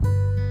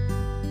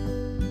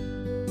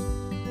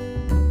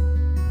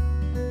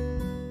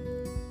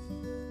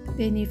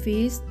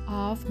Benefits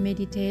of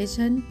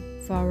Meditation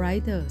for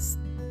Writers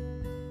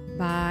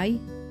by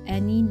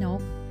Annie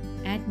Nok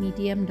at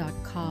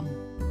medium.com.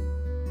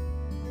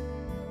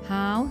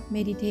 How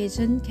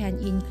meditation can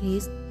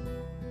increase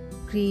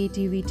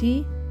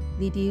creativity,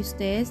 reduce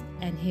stress,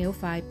 and help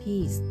find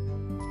peace.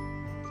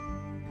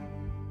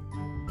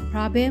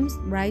 Problems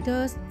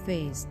writers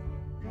face.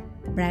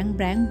 Blank.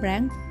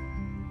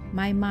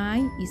 My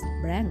mind is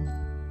blank.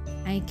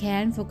 I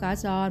can't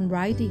focus on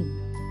writing.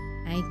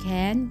 I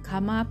can't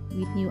come up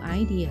with new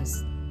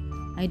ideas.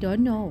 I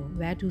don't know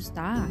where to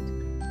start.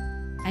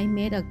 I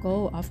made a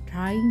goal of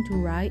trying to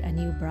write a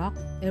new blog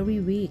every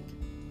week.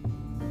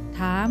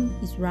 Time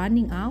is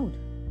running out,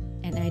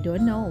 and I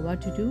don't know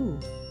what to do.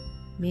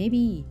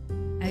 Maybe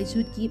I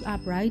should give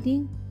up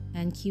writing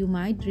and kill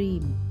my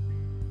dream.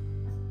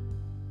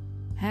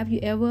 Have you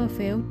ever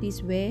felt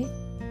this way?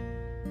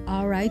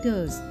 All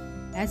writers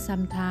at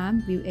some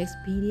time will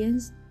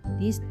experience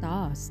these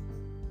thoughts.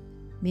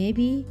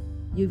 Maybe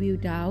you will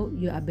doubt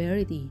your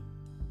ability,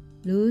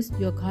 lose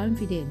your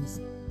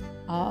confidence,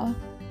 or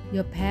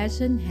your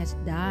passion has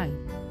died.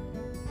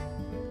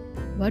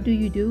 What do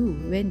you do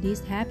when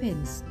this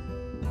happens?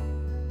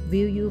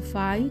 Will you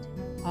fight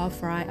or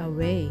fly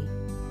away?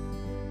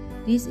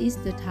 This is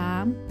the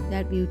time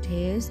that will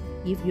test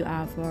if you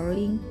are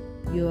following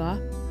your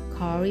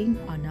calling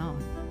or not.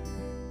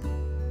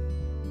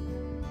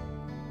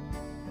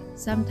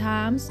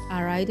 Sometimes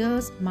a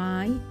writer's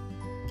mind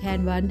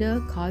can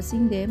wander,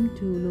 causing them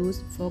to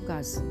lose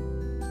focus.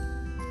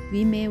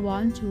 We may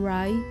want to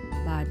write,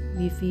 but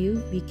we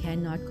feel we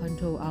cannot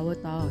control our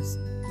thoughts.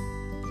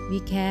 We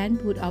can't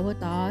put our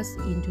thoughts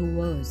into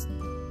words.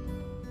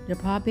 The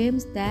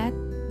problems that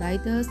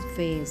writers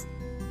face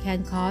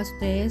can cause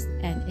stress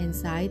and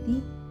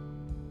anxiety.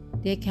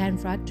 They can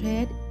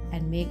frustrate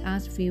and make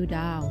us feel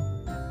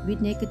down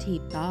with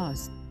negative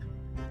thoughts.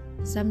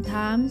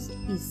 Sometimes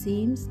it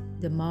seems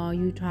the more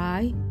you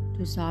try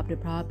to solve the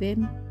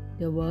problem,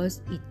 the worse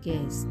it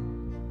gets.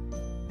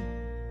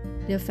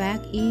 The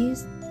fact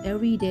is,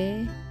 every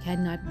day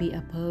cannot be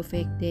a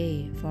perfect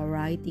day for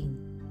writing.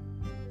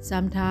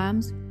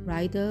 Sometimes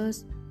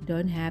writers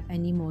don't have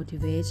any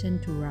motivation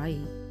to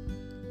write.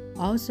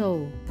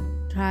 Also,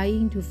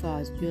 trying to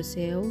force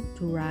yourself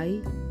to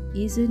write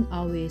isn't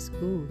always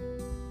good.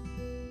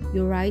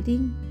 Your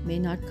writing may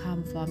not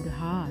come from the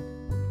heart,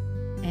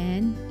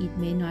 and it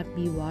may not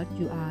be what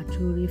you are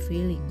truly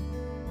feeling.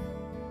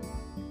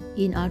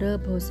 In other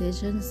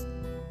positions,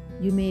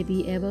 you may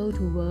be able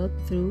to work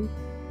through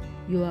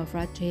your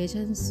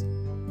frustrations,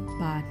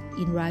 but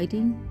in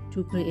writing,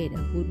 to create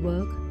a good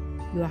work,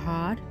 your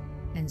heart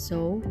and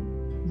soul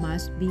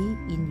must be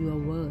in your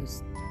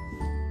words.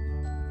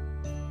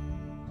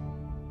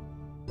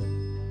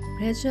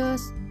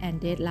 Pressures and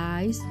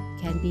deadlines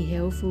can be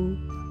helpful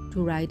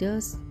to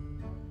writers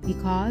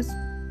because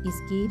it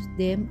gives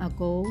them a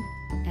goal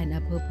and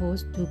a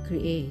purpose to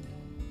create.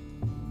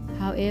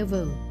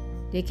 However,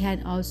 they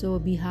can also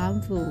be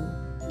harmful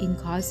in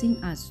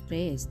causing us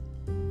stress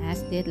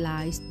as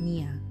deadlines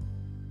near.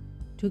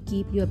 To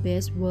give your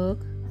best work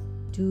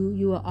to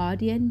your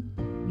audience,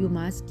 you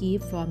must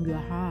give from your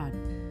heart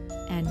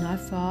and not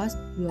force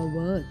your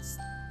words.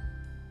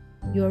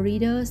 Your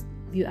readers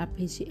will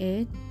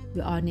appreciate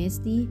your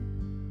honesty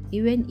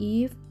even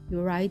if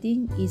your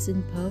writing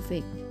isn't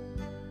perfect.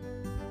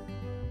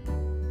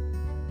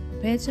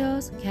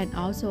 Pressures can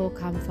also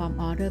come from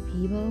other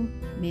people,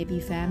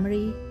 maybe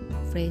family,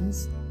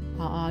 friends,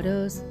 or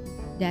others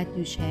that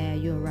you share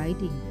your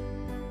writing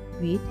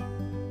with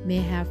may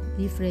have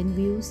different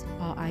views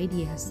or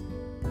ideas.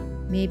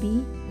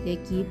 Maybe they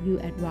give you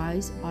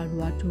advice on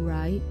what to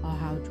write or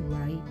how to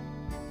write.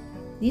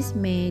 This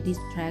may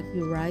distract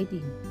your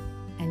writing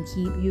and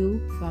keep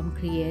you from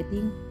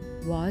creating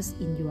what's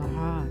in your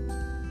heart.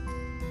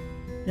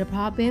 The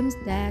problems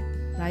that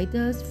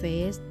writers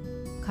face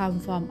come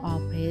from all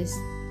places,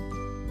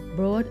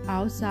 both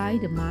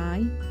outside the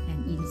mind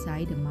and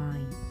inside the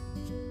mind.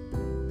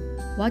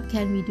 What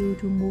can we do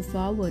to move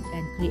forward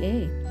and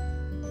create?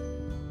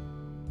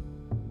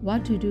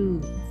 What to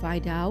do?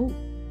 Find out.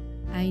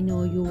 I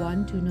know you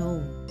want to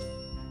know.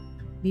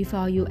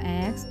 Before you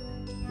ask,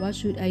 what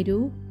should I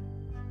do?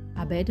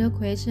 A better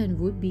question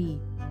would be,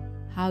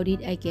 how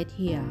did I get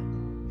here?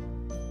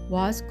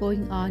 What's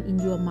going on in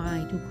your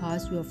mind to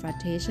cause your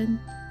frustration?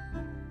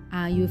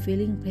 Are you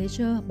feeling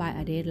pressure by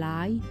a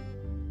deadline?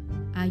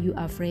 Are you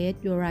afraid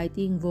your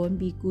writing won't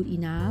be good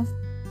enough?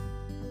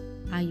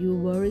 Are you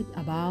worried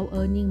about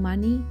earning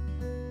money?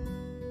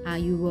 Are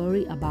you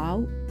worried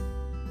about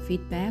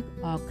feedback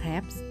or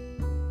critics?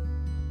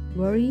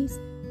 Worries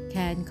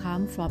can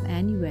come from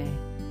anywhere.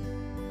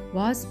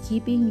 What's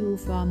keeping you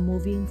from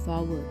moving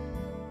forward?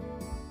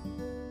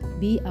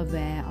 Be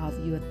aware of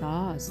your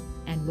thoughts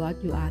and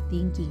what you are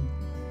thinking.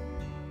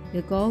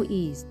 The goal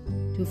is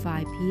to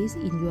find peace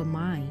in your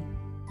mind.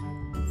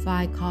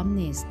 Find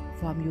calmness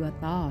from your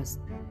thoughts.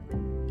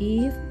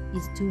 If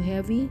it's too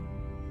heavy,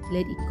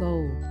 let it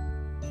go.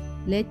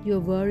 Let your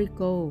worry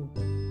go.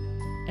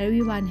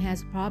 Everyone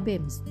has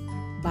problems,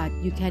 but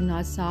you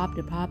cannot solve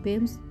the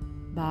problems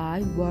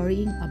by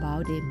worrying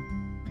about them.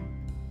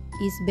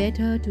 It's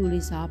better to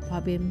resolve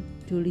problem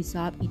to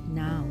resolve it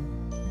now.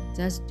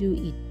 Just do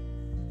it.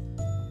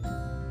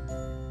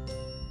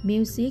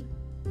 Music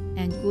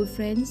and good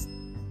friends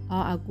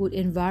or a good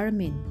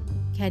environment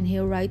can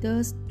help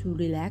writers to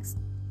relax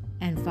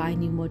and find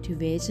new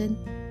motivation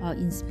or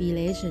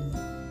inspiration.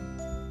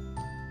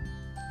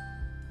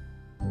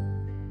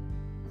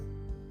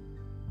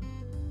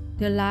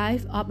 The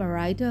life of a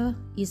writer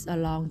is a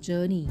long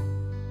journey.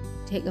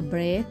 Take a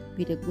break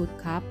with a good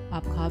cup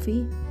of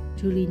coffee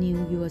to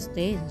renew your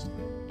strength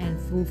and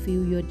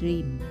fulfill your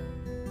dream.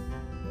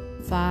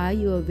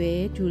 Find your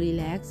way to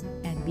relax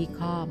and be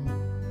calm.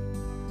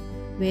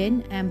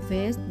 When I'm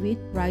faced with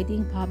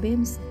writing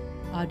problems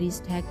or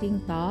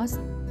distracting thoughts,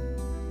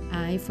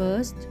 I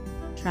first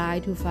try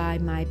to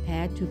find my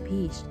path to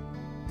peace.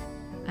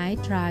 I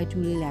try to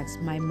relax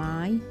my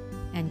mind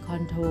and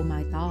control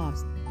my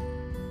thoughts.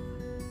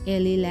 A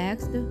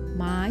relaxed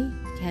mind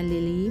can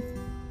relieve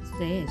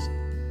stress,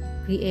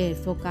 create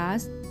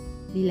focus,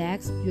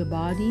 relax your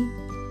body,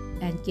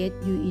 and get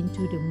you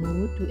into the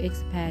mood to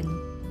expand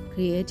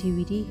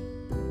creativity.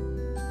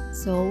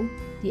 So,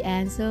 the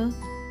answer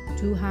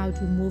to how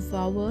to move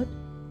forward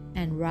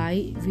and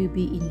write will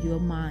be in your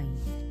mind.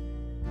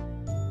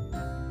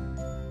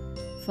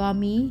 For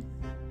me,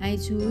 I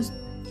choose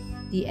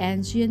the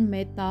ancient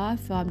method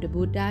from the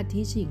Buddha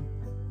teaching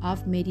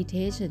of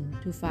meditation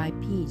to find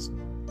peace.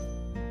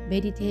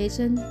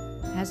 Meditation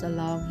has a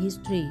long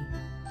history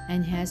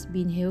and has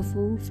been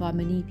helpful for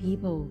many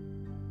people.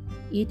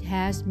 It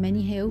has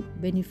many health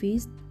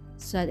benefits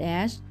such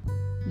as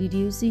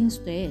reducing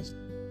stress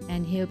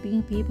and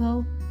helping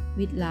people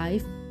with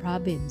life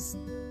problems.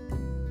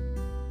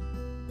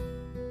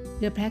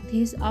 The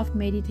practice of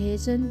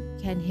meditation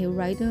can help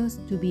writers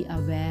to be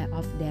aware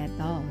of their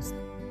thoughts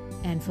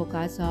and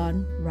focus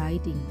on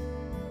writing.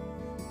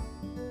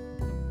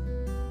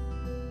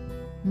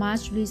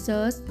 Much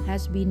research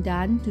has been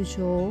done to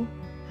show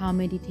how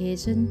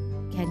meditation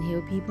can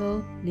help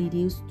people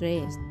reduce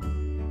stress.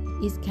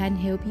 It can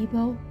help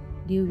people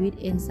deal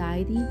with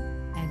anxiety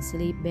and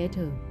sleep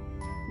better.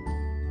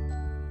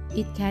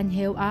 It can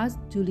help us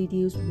to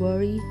reduce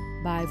worry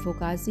by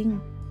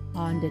focusing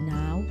on the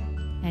now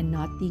and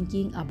not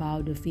thinking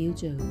about the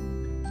future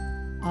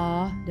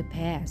or the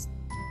past.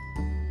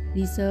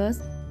 Research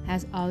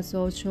has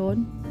also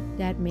shown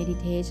that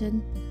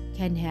meditation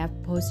can have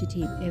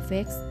positive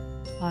effects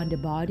on the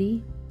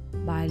body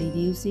by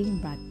reducing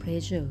blood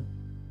pressure,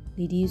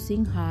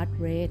 reducing heart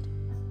rate,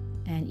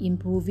 and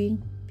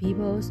improving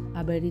people's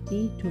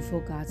ability to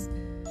focus.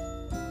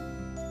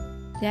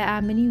 There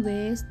are many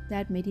ways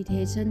that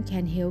meditation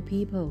can help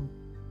people.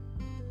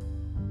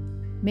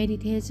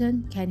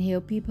 Meditation can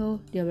help people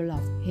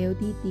develop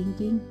healthy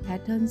thinking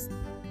patterns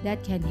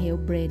that can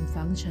help brain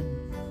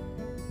function.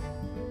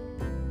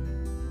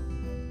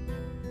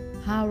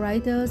 How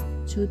writers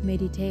should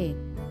meditate.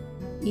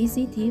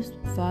 Easy tips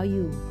for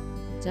you.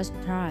 Just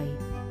try.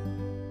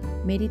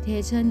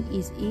 Meditation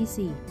is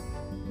easy.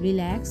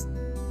 Relax.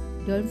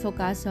 Don't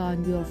focus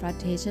on your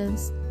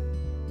frustrations.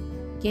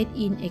 Get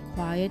in a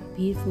quiet,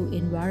 peaceful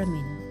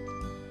environment.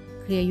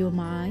 Clear your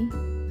mind.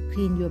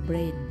 Clean your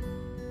brain.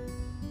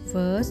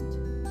 First,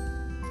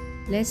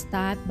 let's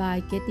start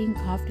by getting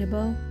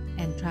comfortable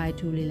and try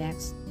to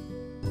relax.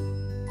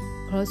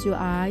 Close your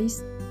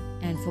eyes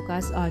and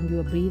focus on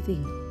your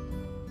breathing.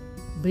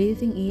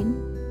 Breathing in,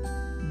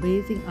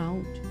 breathing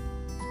out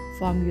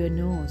from your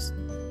nose,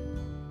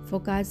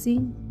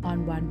 focusing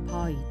on one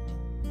point.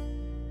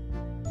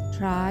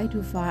 Try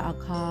to find a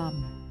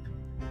calm,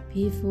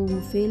 peaceful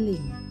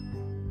feeling.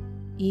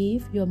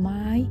 If your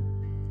mind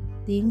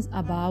thinks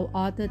about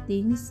other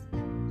things,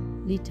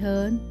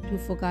 return to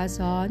focus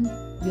on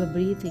your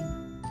breathing.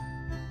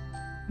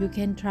 You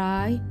can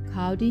try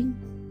counting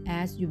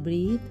as you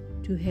breathe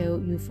to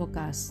help you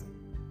focus.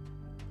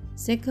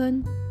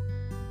 Second,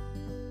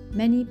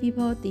 many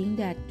people think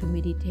that to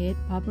meditate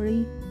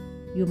properly,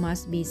 you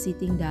must be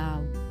sitting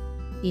down.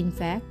 In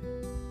fact,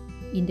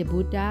 in the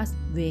Buddha's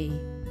way,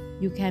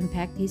 you can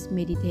practice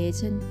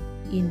meditation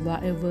in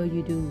whatever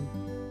you do,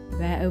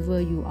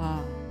 wherever you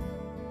are.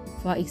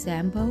 For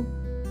example,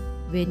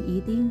 when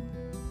eating,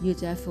 you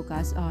just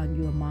focus on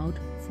your mouth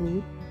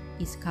food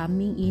is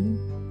coming in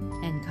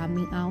and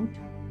coming out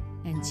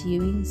and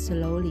chewing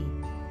slowly.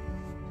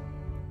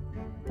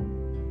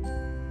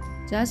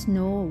 Just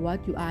know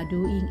what you are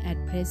doing at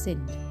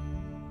present.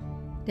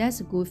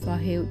 That's good for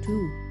health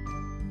too.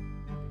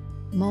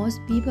 Most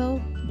people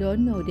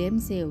don't know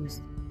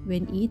themselves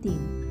when eating.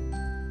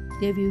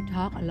 They will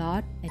talk a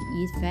lot and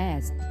eat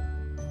fast.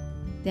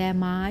 Their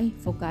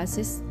mind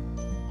focuses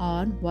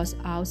on what's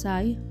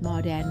outside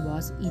more than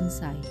what's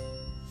inside.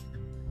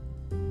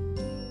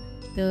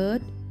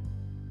 Third,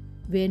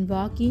 when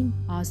walking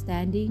or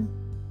standing,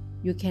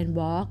 you can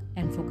walk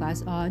and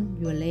focus on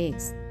your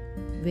legs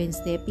when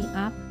stepping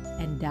up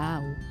and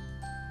down.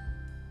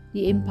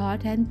 The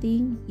important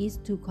thing is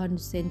to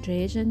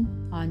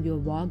concentration on your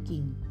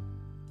walking.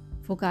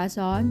 Focus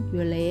on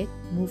your leg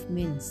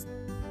movements,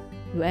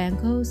 your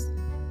ankles,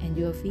 and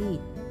your feet.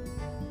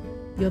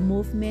 Your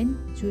movement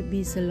should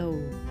be slow.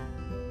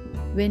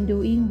 When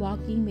doing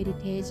walking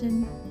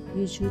meditation,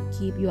 you should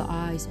keep your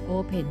eyes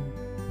open.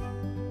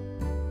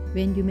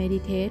 When you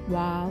meditate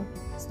while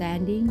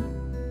standing,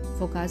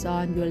 focus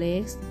on your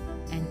legs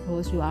and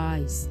close your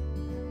eyes.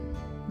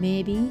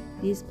 Maybe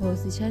this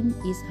position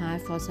is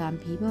hard for some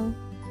people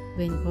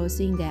when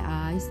closing their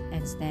eyes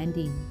and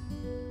standing.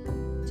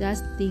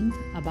 Just think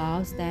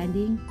about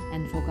standing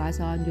and focus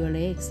on your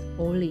legs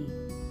only,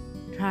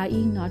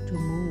 trying not to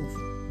move.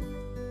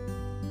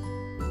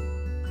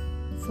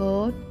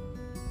 Fourth,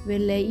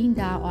 when laying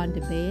down on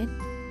the bed,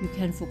 you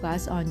can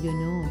focus on your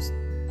nose,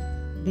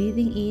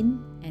 breathing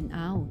in and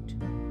out.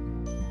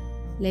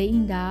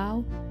 Laying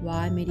down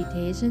while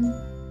meditation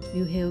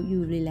will help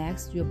you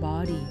relax your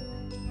body,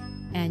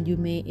 and you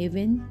may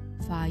even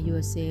find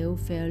yourself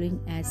falling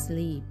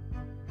asleep.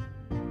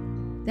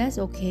 That's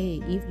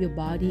okay if your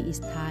body is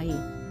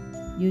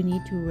tired. You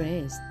need to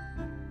rest.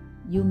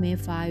 You may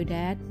find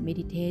that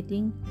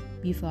meditating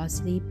before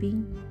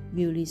sleeping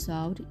will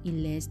result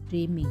in less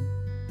dreaming.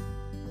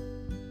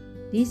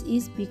 This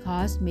is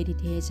because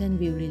meditation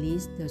will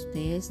release the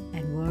stress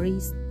and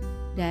worries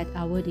that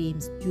our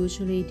dreams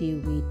usually deal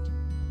with.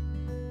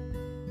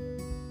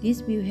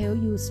 This will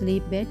help you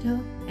sleep better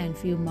and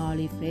feel more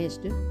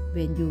refreshed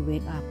when you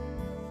wake up.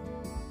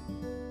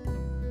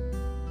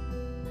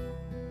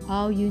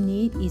 All you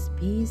need is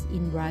peace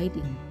in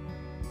writing.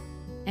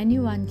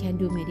 Anyone can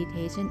do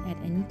meditation at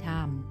any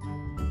time.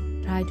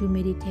 Try to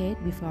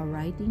meditate before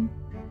writing.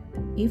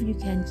 If you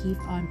can keep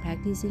on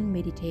practicing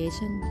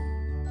meditation,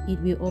 it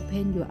will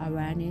open your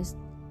awareness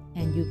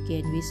and you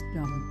gain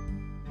wisdom.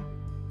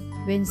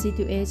 When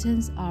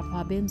situations or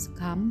problems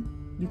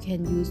come, you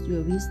can use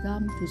your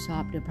wisdom to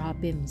solve the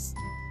problems.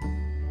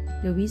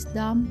 The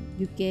wisdom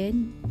you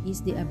gain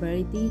is the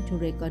ability to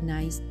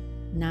recognize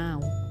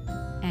now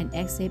and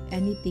accept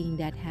anything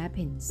that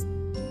happens.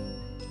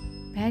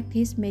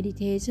 Practice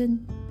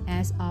meditation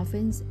as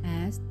often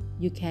as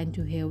you can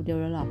to help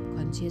develop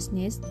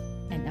consciousness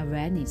and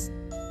awareness.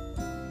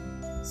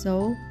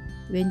 So,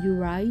 when you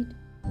write,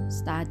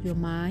 start your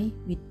mind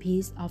with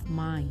peace of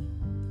mind.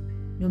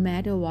 No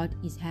matter what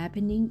is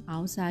happening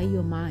outside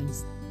your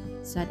minds,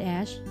 such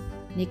as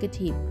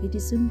negative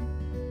criticism,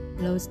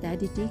 low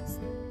statistics,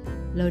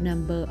 low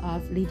number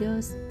of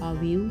readers or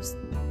views.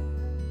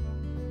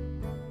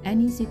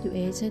 Any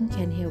situation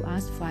can help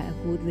us find a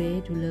good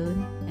way to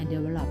learn and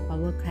develop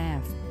our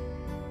craft.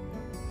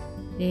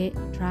 They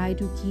try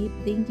to keep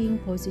thinking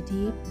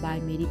positive by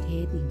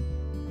meditating.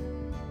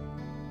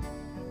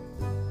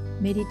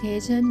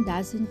 Meditation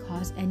doesn't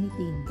cost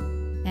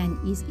anything and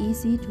is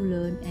easy to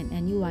learn and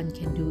anyone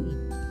can do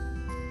it.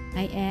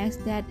 I ask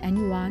that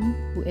anyone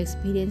who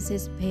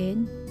experiences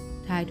pain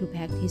try to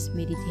practice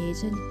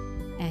meditation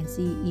and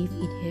see if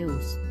it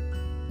helps.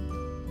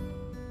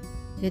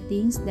 The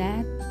things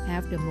that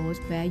have the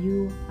most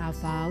value are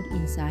found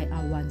inside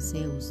our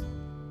oneself.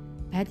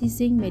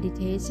 Practicing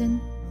meditation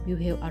will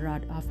help a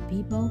lot of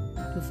people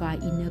to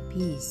find inner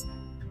peace.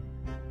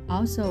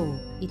 Also,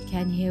 it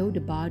can help the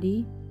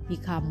body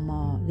become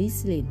more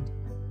resilient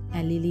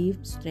and relieve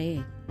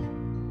stress.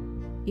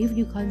 If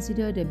you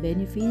consider the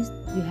benefits,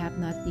 you have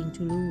nothing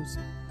to lose.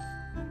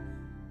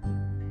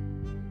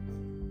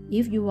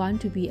 If you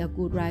want to be a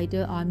good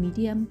writer or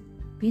medium,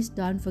 please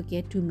don't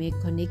forget to make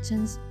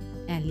connections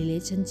and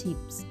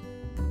relationships.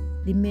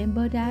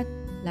 Remember that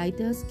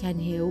writers can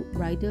help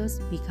writers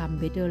become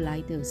better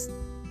writers.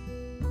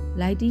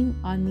 Writing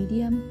on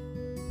Medium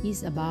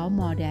is about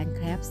more than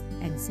crafts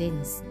and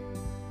sense.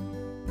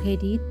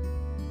 Credit,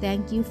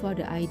 thank you for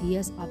the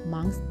ideas of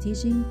monks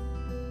teaching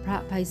พระ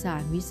ไพศา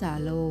ลวิสา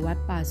โลวัด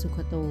ป่าสุข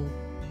โต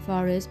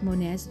Forest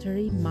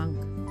Monastery Monk